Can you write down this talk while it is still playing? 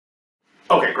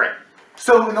Okay, great.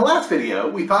 So in the last video,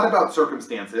 we thought about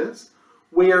circumstances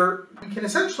where we can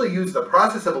essentially use the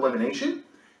process of elimination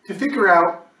to figure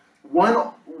out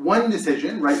one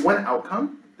decision, right, one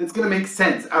outcome that's going to make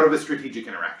sense out of a strategic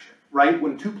interaction, right,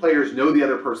 when two players know the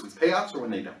other person's payoffs or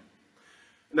when they don't.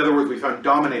 In other words, we found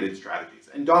dominated strategies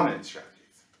and dominant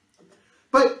strategies.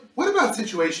 But what about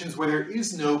situations where there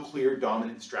is no clear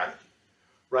dominant strategy,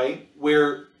 right,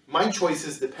 where my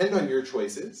choices depend on your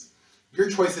choices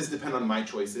depend on my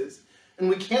choices, and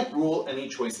we can't rule any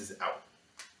choices out?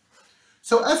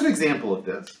 So as an example of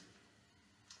this,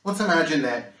 let's imagine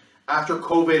that after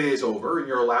COVID is over and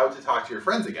you're allowed to talk to your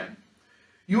friends again,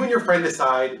 you and your friend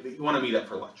decide that you want to meet up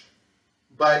for lunch.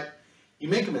 But you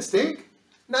make a mistake,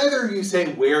 neither of you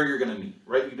say where you're going to meet,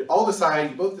 right? You both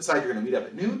decide you're going to meet up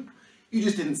at noon, you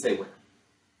just didn't say where.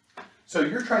 So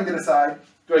you're trying to decide,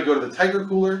 do I go to the Tiger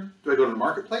Cooler, do I go to the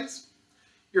marketplace?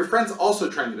 Your friend's also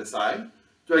trying to decide,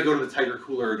 do I go to the Tiger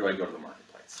Cooler or do I go to the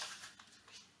marketplace?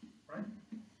 Right?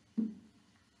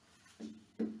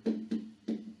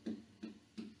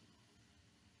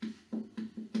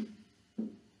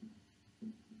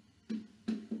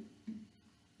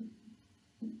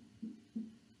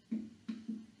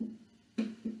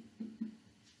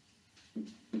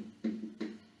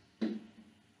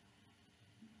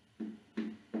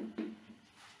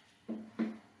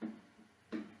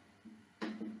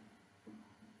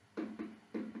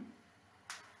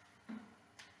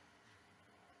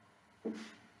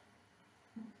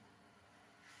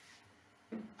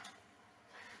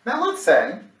 Now let's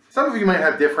say, some of you might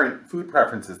have different food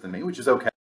preferences than me, which is okay.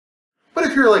 But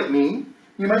if you're like me,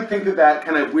 you might think that that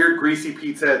kind of weird greasy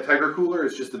pizza at Tiger Cooler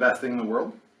is just the best thing in the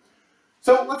world.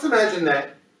 So let's imagine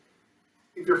that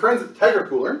if your friend's at the Tiger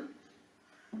Cooler,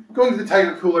 going to the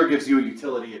Tiger Cooler gives you a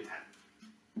utility of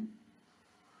 10.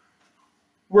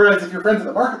 Whereas if your friend's at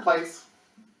the marketplace,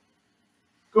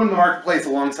 going to the marketplace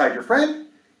alongside your friend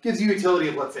gives you a utility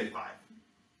of, let's say, 5.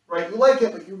 Right? You like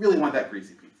it, but you really want that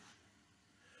greasy pizza.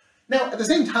 Now, at the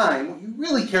same time, what you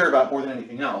really care about more than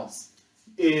anything else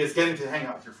is getting to hang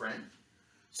out with your friend.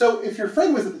 So if your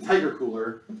friend was at the Tiger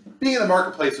Cooler, being in the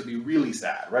marketplace would be really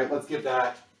sad, right? Let's give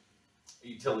that a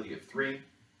utility of 3,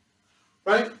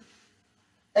 right?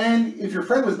 And if your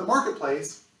friend was at the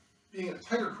marketplace, being at the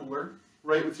Tiger Cooler,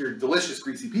 right, with your delicious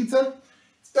greasy pizza,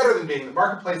 it's better than being in the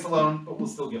marketplace alone, but we'll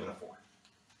still give it a 4.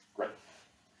 Great.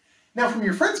 Now, from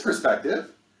your friend's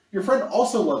perspective, your friend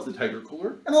also loves the Tiger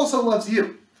Cooler and also loves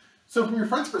you. So from your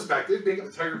friend's perspective, being at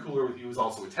the Tiger Cooler with you is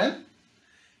also a 10.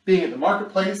 Being at the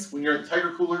marketplace, when you're at the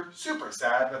Tiger Cooler, super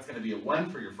sad. That's going to be a 1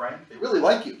 for your friend. They really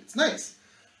like you. It's nice.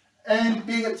 And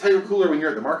being at the Tiger Cooler when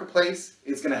you're at the marketplace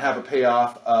is going to have a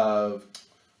payoff of,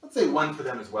 let's say, 1 for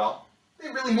them as well. They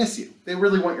really miss you. They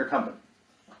really want your company.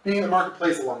 Being at the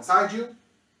marketplace alongside you,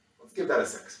 let's give that a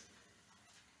 6.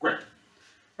 Great.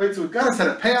 Right, so we've got a set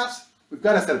of payoffs. We've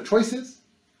got a set of choices.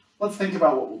 Let's think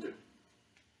about what we'll do.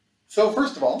 So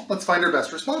first of all, let's find our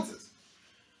best responses.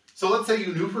 So let's say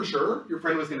you knew for sure your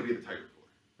friend was going to be at the Tiger Cooler,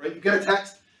 right? You get a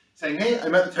text saying, hey,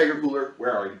 I'm at the Tiger Cooler,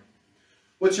 where are you?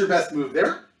 What's your best move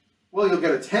there? Well, you'll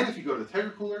get a 10 if you go to the Tiger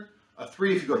Cooler, a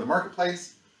 3 if you go to the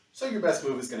marketplace, so your best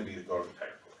move is going to be to go to the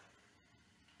Tiger Cooler.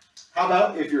 How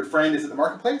about if your friend is at the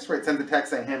marketplace, right? Send a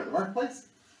text saying, hey, I'm at the marketplace.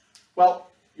 Well,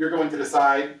 you're going to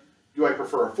decide, do I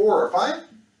prefer a 4 or a 5?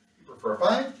 You prefer a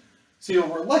 5, so you'll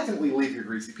reluctantly leave your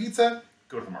greasy pizza,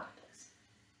 go to the marketplace.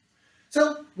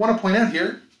 So, want to point out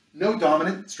here, no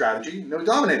dominant strategy, no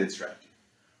dominated strategy,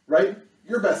 right?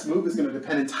 Your best move is going to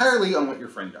depend entirely on what your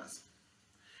friend does.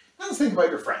 Now let's think about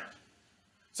your friend.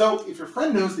 So, if your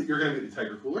friend knows that you're going to be at the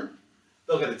Tiger Cooler,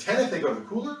 they'll get a 10 if they go to the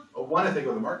cooler, a 1 if they go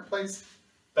to the marketplace.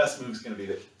 Best move is going to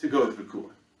be to go to the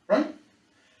cooler, right?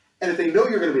 And if they know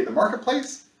you're going to be at the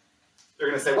marketplace, they're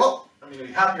going to say, well, I'm going to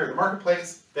be happier at the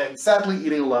marketplace than sadly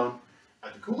eating alone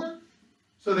at the cooler,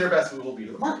 so their best move will be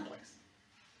to the marketplace.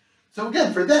 So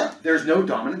again, for them, there's no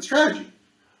dominant strategy,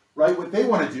 right? What they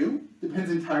want to do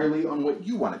depends entirely on what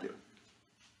you want to do.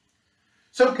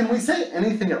 So can we say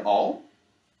anything at all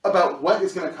about what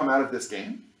is going to come out of this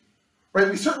game? Right?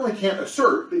 We certainly can't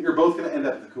assert that you're both going to end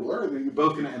up at the cooler or that you're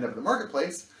both going to end up at the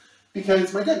marketplace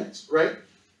because, my goodness, right?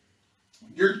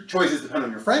 Your choices depend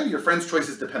on your friend's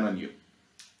choices depend on you.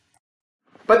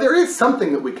 But there is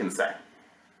something that we can say.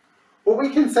 What we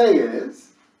can say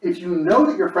is, if you know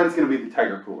that your friend's going to be at the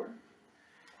Tiger Cooler,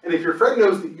 and if your friend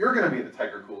knows that you're going to be at the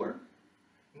Tiger Cooler,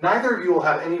 neither of you will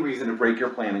have any reason to break your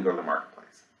plan and go to the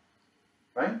marketplace,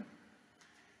 right?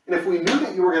 And if we knew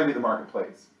that you were going to be at the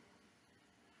marketplace,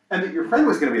 and that your friend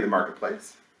was going to be at the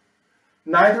marketplace,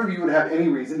 neither of you would have any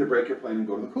reason to break your plan and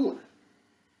go to the cooler.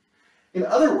 In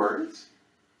other words,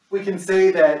 we can say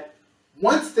that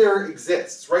Once there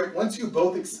exists, right, once you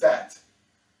both expect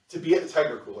to be at the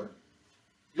Tiger Cooler,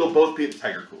 you'll both be at the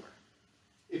Tiger Cooler.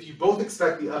 If you both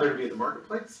expect the other to be at the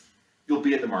marketplace, you'll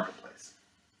be at the marketplace.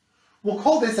 We'll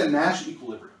call this a Nash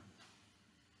equilibrium.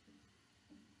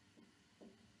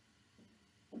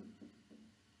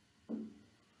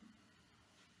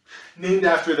 Named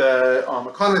after the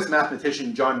economist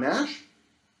mathematician John Nash,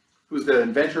 who's the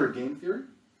inventor of game theory.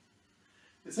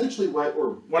 Essentially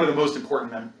one of the most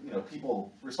important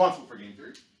people responsible for game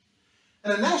theory.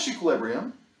 And a Nash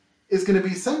equilibrium is going to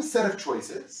be some set of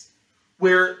choices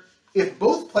where if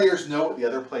both players know what the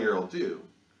other player will do,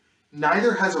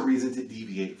 neither has a reason to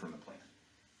deviate from the plan.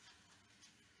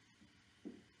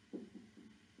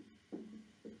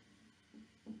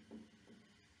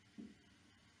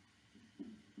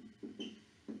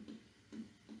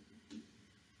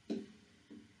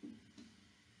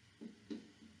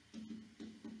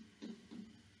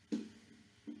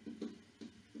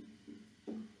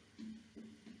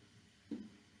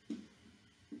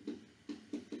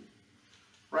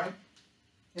 Right?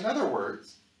 In other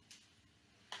words,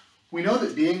 we know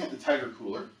that being at the Tiger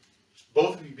Cooler,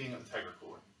 both of you being at the Tiger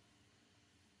Cooler,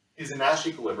 is a Nash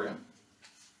equilibrium,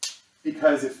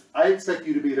 because if I expect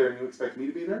you to be there and you expect me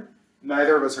to be there,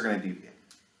 neither of us are going to deviate.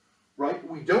 Right?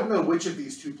 We don't know which of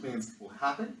these two plans will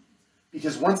happen,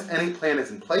 because once any plan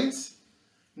is in place,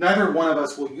 neither one of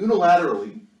us will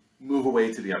unilaterally move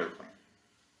away to the other plan.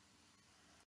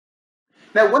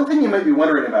 Now, one thing you might be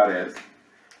wondering about is,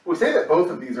 we say that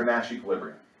both of these are Nash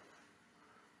equilibrium,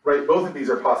 right? Both of these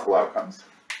are possible outcomes.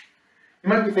 You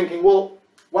might be thinking, well,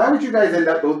 why would you guys end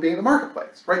up both being in the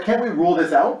marketplace, right? Can't we rule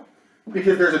this out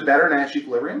because there's a better Nash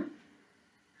equilibrium?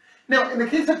 Now, in the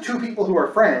case of two people who are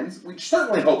friends, we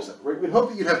certainly hope so, right? We hope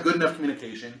that you'd have good enough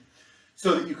communication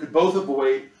so that you could both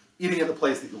avoid eating at the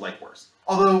place that you like worse.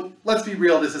 Although, let's be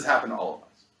real, this has happened to all of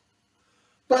us.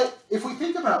 But if we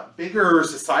think about bigger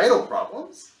societal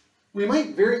problems, we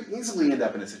might very easily end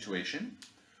up in a situation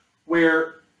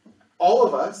where all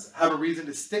of us have a reason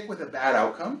to stick with a bad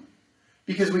outcome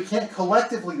because we can't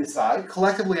collectively decide,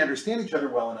 collectively understand each other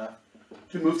well enough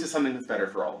to move to something that's better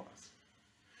for all of us.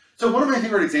 So one of my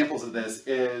favorite examples of this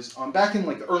is back in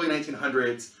the early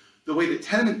 1900s, the way that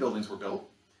tenement buildings were built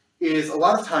is a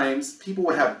lot of times people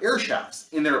would have air shafts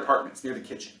in their apartments near the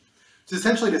kitchen. So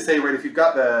essentially to say, right, if you've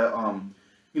got the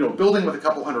building with a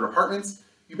couple hundred apartments,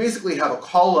 you basically have a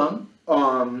column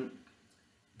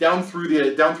down through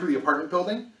the apartment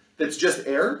building that's just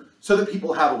air, so that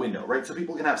people have a window, right? So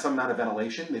people can have some amount of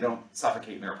ventilation, they don't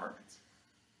suffocate in their apartments.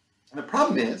 And the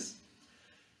problem is,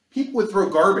 people would throw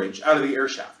garbage out of the air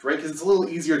shaft, right? Because it's a little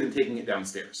easier than taking it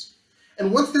downstairs.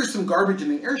 And once there's some garbage in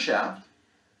the air shaft,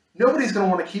 nobody's going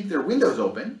to want to keep their windows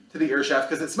open to the air shaft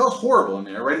because it smells horrible in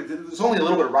there, right? There's only a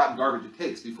little bit of rotten garbage it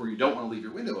takes before you don't want to leave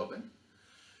your window open.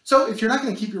 So if you're not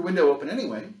going to keep your window open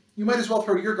anyway, you might as well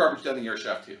throw your garbage down the air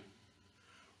shaft too.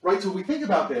 Right? So if we think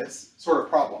about this sort of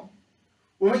problem,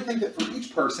 we might think that for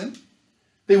each person,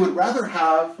 they would rather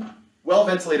have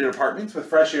well-ventilated apartments with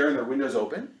fresh air and their windows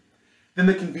open than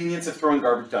the convenience of throwing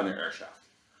garbage down their air shaft.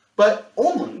 But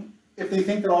only if they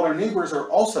think that all their neighbors are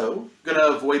also going to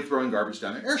avoid throwing garbage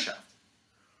down their air shaft.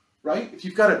 Right? If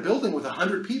you've got a building with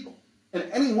 100 people, and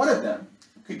any one of them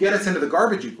could get us into the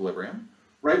garbage equilibrium,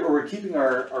 right, where we're keeping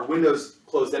our windows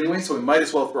closed anyway, so we might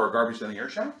as well throw our garbage down the air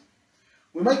shaft,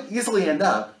 we might easily end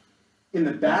up in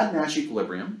the bad Nash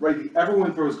equilibrium, right, the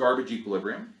everyone throws garbage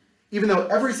equilibrium, even though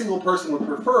every single person would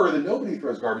prefer the nobody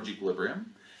throws garbage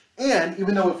equilibrium, and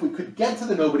even though if we could get to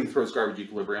the nobody throws garbage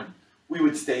equilibrium, we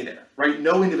would stay there, right?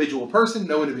 No individual person,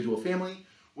 no individual family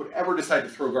would ever decide to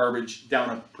throw garbage down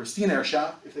a pristine air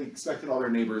shaft if they expected all their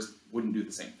neighbors wouldn't do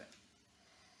the same thing.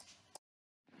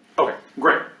 Okay,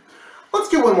 great. Let's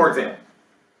do one more example.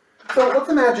 So let's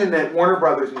imagine that Warner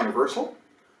Brothers and Universal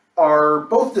are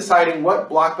both deciding what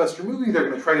blockbuster movie they're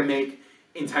going to try to make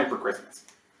in time for Christmas.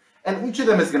 And each of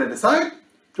them is going to decide,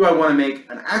 do I want to make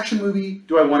an action movie?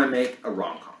 Do I want to make a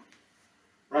rom-com?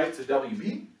 Right, so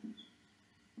WB,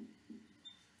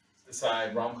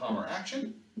 decide rom-com or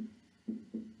action.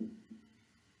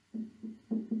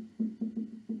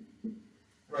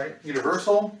 Right,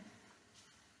 Universal,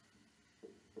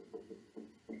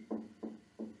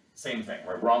 same thing,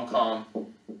 right, rom-com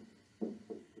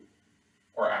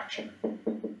or action.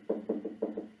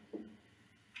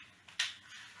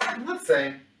 And let's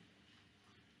say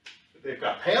that they've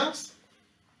got payoffs.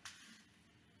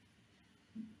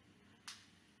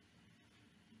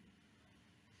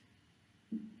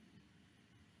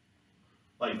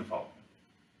 Like the following.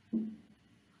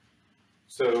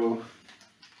 So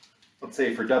let's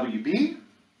say for WB,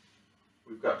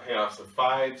 we've got payoffs of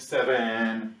 5,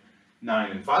 7,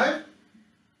 9, and 5.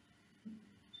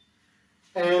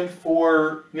 And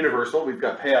for Universal, we've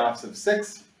got payoffs of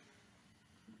 6,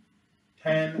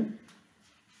 10,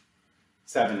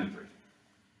 7, and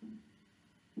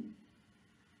 3.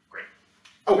 Great.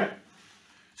 Okay.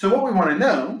 So what we want to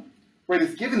know, right,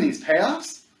 is given these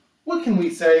payoffs, what can we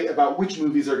say about which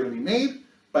movies are going to be made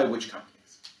by which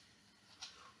companies?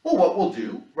 Well, what we'll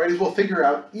do, right, is we'll figure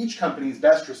out each company's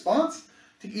best response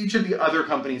to each of the other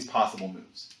company's possible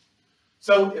moves.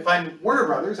 So if I'm Warner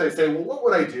Brothers, I say, well, what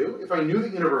would I do if I knew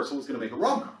that Universal was going to make a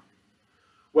rom-com?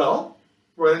 Well,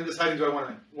 rather than deciding, do I want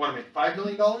to make $5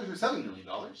 million or $7 million?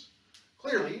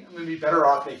 Clearly, I'm going to be better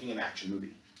off making an action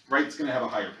movie, right? It's going to have a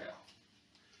higher payoff.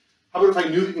 How about if I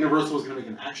knew that Universal was going to make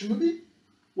an action movie?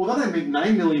 Well, then I'd make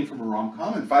 $9 million from a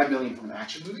rom-com and $5 million from an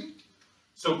action movie.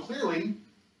 So clearly,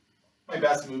 my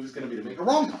best move is going to be to make a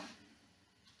rom-com.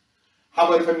 How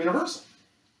about if I'm Universal?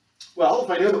 Well, if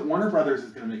I know that Warner Brothers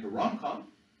is going to make a rom-com,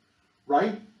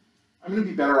 right, I'm going to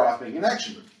be better off making an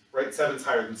action movie, right? 7's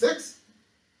higher than 6.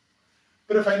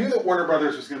 But if I knew that Warner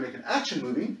Brothers was going to make an action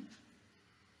movie,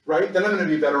 right, then I'm going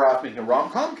to be better off making a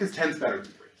rom-com because 10's better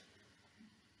than 3.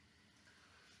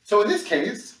 So in this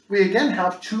case, we again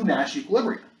have two Nash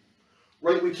equilibria,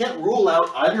 right? We can't rule out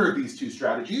either of these two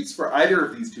strategies for either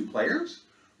of these two players,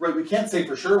 right? We can't say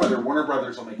for sure whether Warner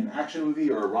Brothers will make an action movie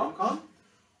or a rom-com,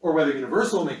 or whether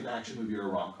Universal will make an action movie or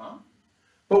a rom-com.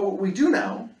 But what we do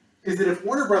know is that if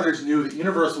Warner Brothers knew that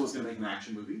Universal was going to make an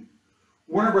action movie,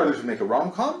 Warner Brothers would make a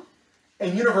rom-com,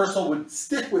 and Universal would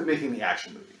stick with making the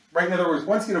action movie, right? In other words,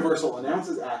 once Universal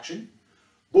announces action,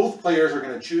 both players are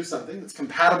going to choose something that's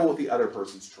compatible with the other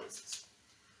person's choices,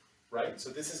 right? So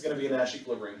this is going to be a Nash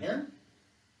equilibrium here.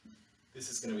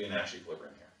 This is going to be a Nash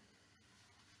equilibrium here.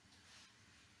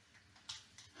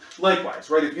 Likewise,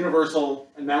 right, if Universal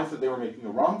announced that they were making a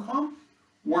rom-com,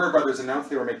 Warner Brothers announced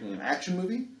they were making an action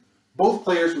movie, both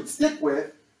players would stick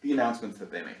with the announcements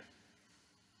that they made.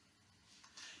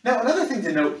 Now, another thing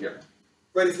to note here,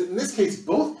 right, is that in this case,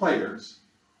 both players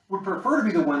would prefer to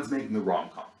be the ones making the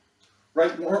rom-com,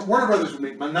 right? Warner Brothers would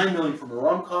make $9 million from a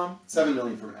rom-com, $7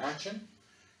 million from an action.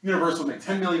 Universal would make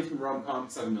 $10 million from a rom-com,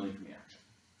 $7 million from the action.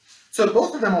 So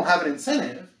both of them will have an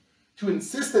incentive to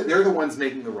insist that they're the ones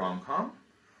making the rom-com,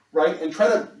 right, and try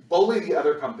to bully the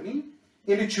other company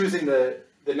into choosing the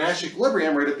Nash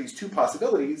equilibrium, right, of these two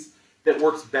possibilities that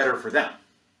works better for them.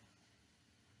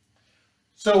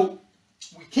 So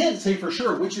we can't say for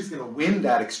sure which is going to win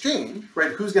that exchange,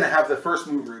 right? Who's going to have the first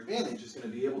mover advantage is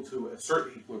going to be able to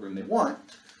assert the equilibrium they want.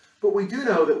 But we do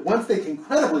know that once they can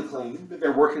credibly claim that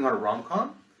they're working on a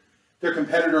rom-com, their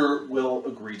competitor will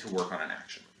agree to work on an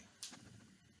action movie.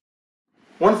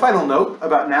 One final note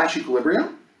about Nash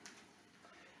equilibrium.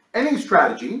 Any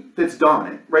strategy that's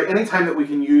dominant, right, anytime that we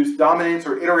can use dominance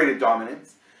or iterated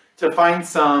dominance to find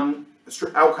some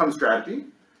outcome strategy,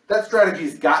 that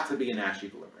strategy's got to be a Nash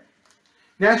equilibrium.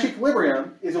 Nash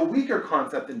equilibrium is a weaker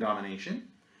concept than domination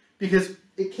because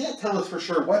it can't tell us for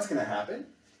sure what's going to happen.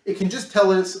 It can just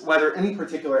tell us whether any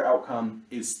particular outcome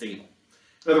is stable.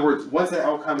 In other words, once an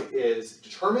outcome is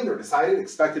determined or decided,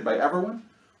 expected by everyone,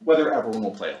 whether everyone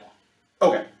will play along.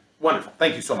 Okay, wonderful.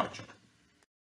 Thank you so much.